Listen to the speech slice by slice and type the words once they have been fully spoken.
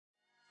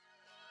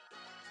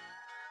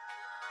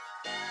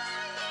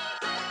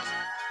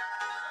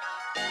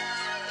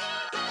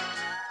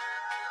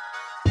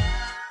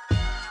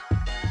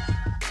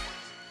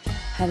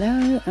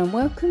Hello and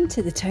welcome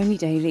to the Tony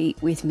Daily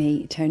with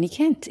me, Tony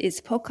Kent. It's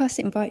a podcast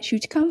that invites you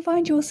to come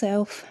find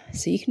yourself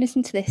so you can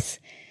listen to this.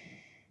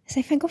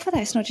 Say, thank God for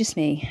that, it's not just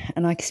me.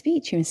 And I can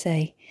speak to you and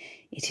say,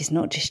 it is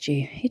not just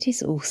you, it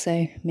is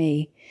also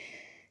me.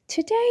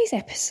 Today's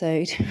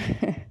episode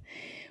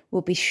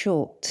will be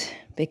short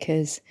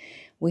because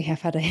we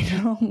have had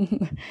a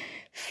long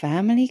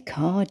family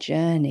car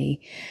journey.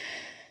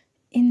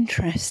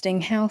 Interesting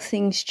how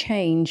things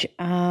change.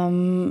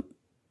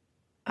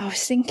 I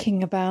was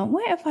thinking about,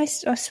 where have I've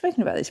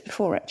spoken about this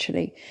before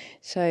actually.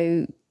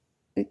 So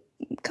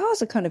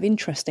cars are kind of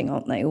interesting,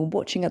 aren't they? Or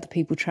watching other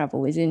people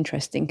travel is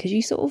interesting because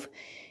you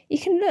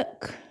can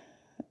look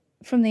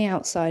from the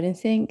outside and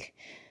think,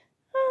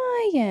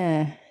 oh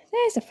yeah,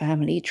 there's a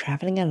family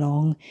travelling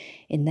along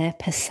in their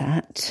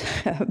Passat.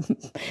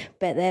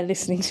 Bet they're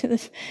listening to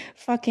the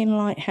fucking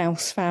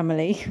Lighthouse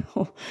Family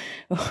or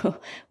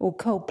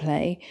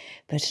Coldplay.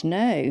 But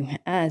no,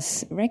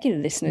 as regular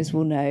listeners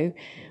will know,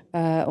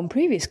 on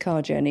previous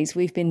car journeys,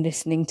 we've been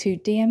listening to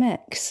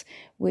DMX,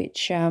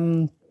 which, if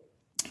you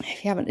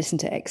haven't listened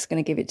to X, going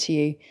to give it to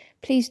you.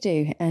 Please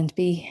do, and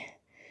be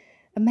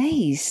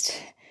amazed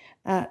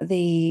at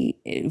the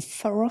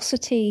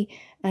ferocity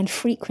and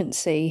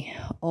frequency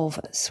of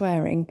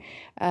swearing.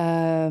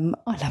 I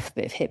love a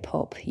bit of hip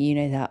hop. You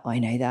know that, I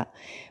know that.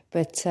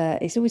 But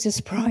it's always a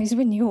surprise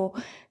when you're,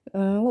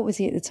 what was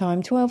he at the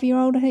time?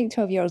 12-year-old, I think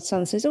 12-year-old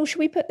son says, oh, should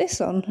we put this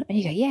on? And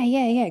you go,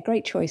 yeah,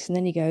 great choice. And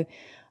then you go,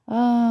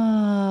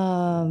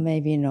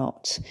 maybe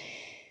not.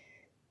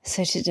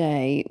 So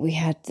today we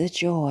had the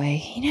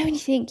joy, when you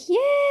think,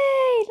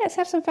 yay, let's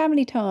have some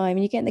family time,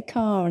 and you get in the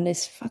car and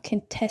this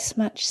fucking test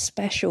match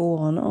special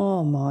on.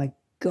 Oh my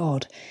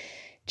God,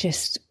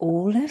 just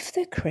all of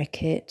the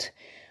cricket,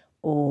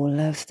 all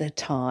of the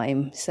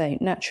time. So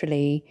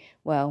naturally,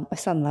 well, my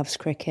son loves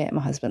cricket,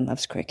 my husband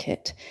loves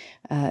cricket.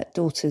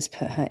 Daughter's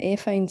put her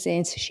earphones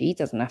in so she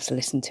doesn't have to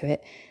listen to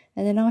it.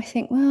 And then I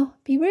think, well,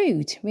 be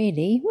rude,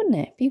 really, wouldn't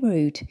it? Be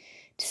rude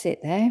to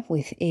sit there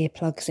with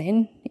earplugs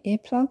in.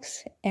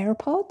 Earplugs?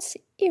 AirPods.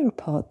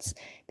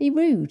 Be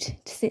rude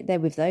to sit there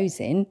with those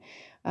in.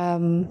 I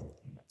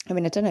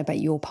don't know about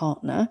your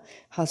partner,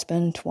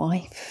 husband,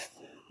 wife,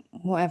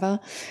 whatever.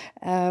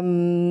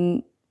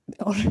 On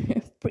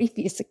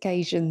previous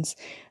occasions,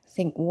 I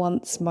think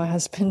once my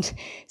husband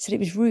said it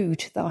was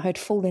rude that I had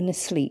fallen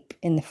asleep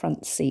in the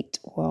front seat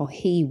while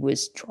he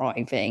was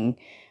driving.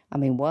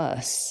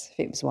 Worse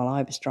if it was while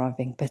I was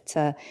driving. But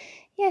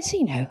yes,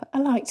 I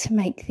like to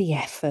make the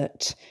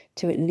effort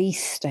to at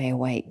least stay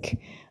awake.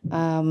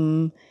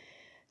 So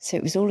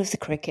it was all of the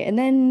cricket. And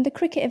then the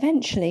cricket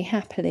eventually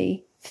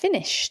happily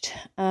finished.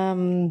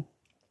 And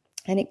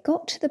it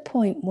got to the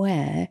point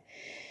where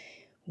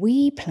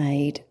we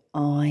played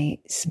I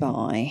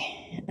Spy.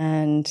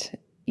 And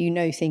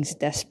things are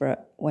desperate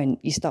when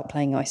you start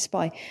playing I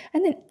Spy.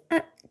 And then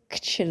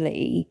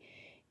actually,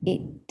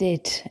 it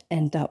did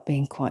end up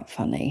being quite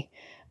funny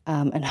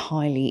and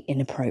highly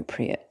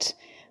inappropriate.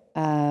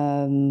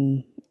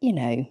 When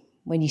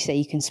you say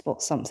you can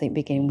spot something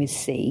beginning with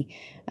C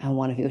and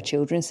one of your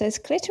children says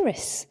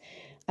clitoris.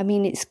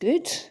 It's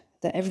good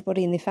that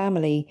everybody in the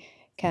family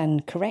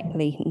can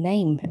correctly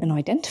name and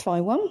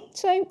identify one.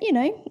 So,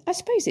 I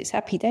suppose it's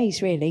happy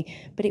days, really.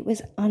 But it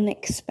was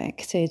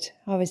unexpected.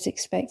 I was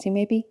expecting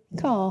maybe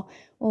car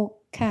or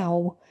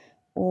cow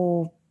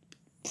or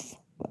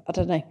I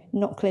don't know,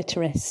 not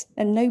clitoris.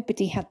 And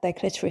nobody had their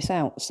clitoris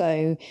out.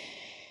 So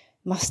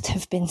must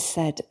have been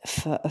said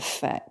for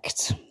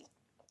effect.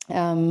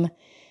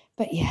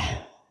 But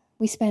yeah,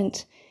 we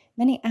spent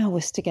many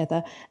hours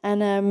together.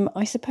 And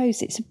I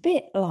suppose it's a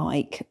bit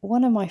like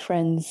one of my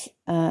friends'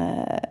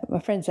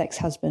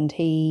 ex-husband.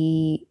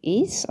 He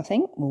is, I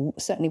think, well,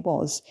 certainly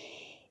was,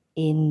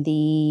 in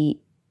the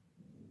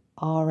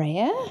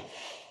RAF.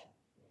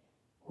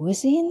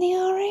 Was he in the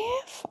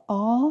RAF?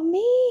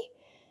 Army,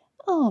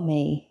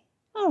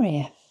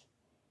 RAF.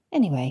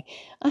 Anyway,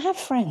 I have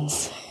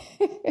friends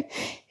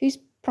whose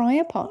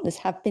prior partners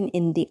have been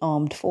in the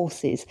armed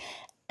forces.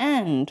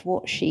 And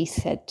what she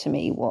said to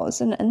me was,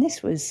 and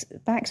this was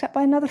backed up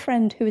by another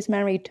friend who was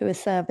married to a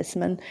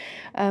serviceman,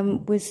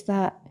 was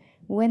that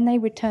when they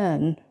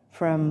return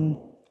from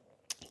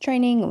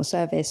training or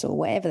service or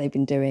whatever they've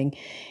been doing,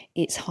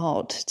 it's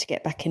hard to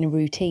get back in a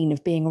routine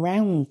of being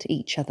around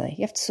each other.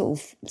 You have to sort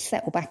of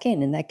settle back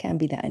in, and there can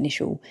be that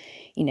initial,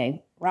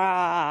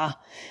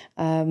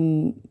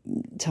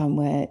 time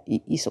where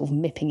you're sort of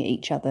nipping at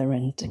each other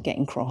and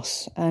getting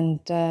cross.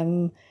 And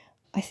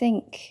I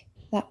think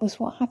that was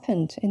what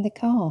happened in the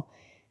car.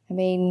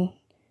 The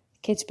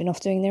kids been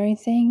off doing their own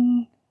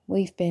thing.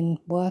 We've been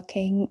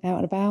working out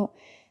and about.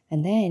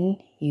 And then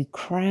you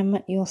cram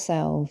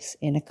yourselves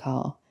in a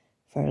car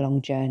for a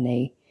long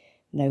journey.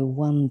 No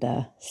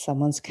wonder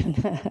someone's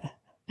gonna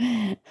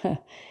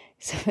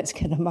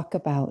muck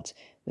about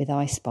with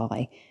I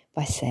Spy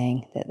by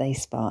saying that they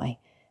spy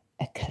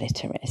a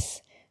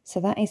clitoris. So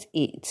that is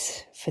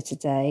it for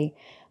today.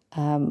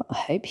 I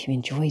hope you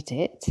enjoyed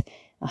it.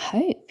 I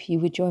hope you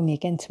would join me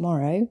again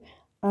tomorrow.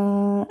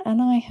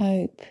 And I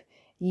hope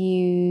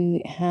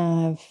you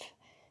have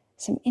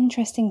some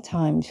interesting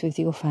times with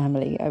your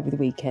family over the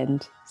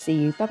weekend. See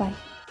you. Bye-bye.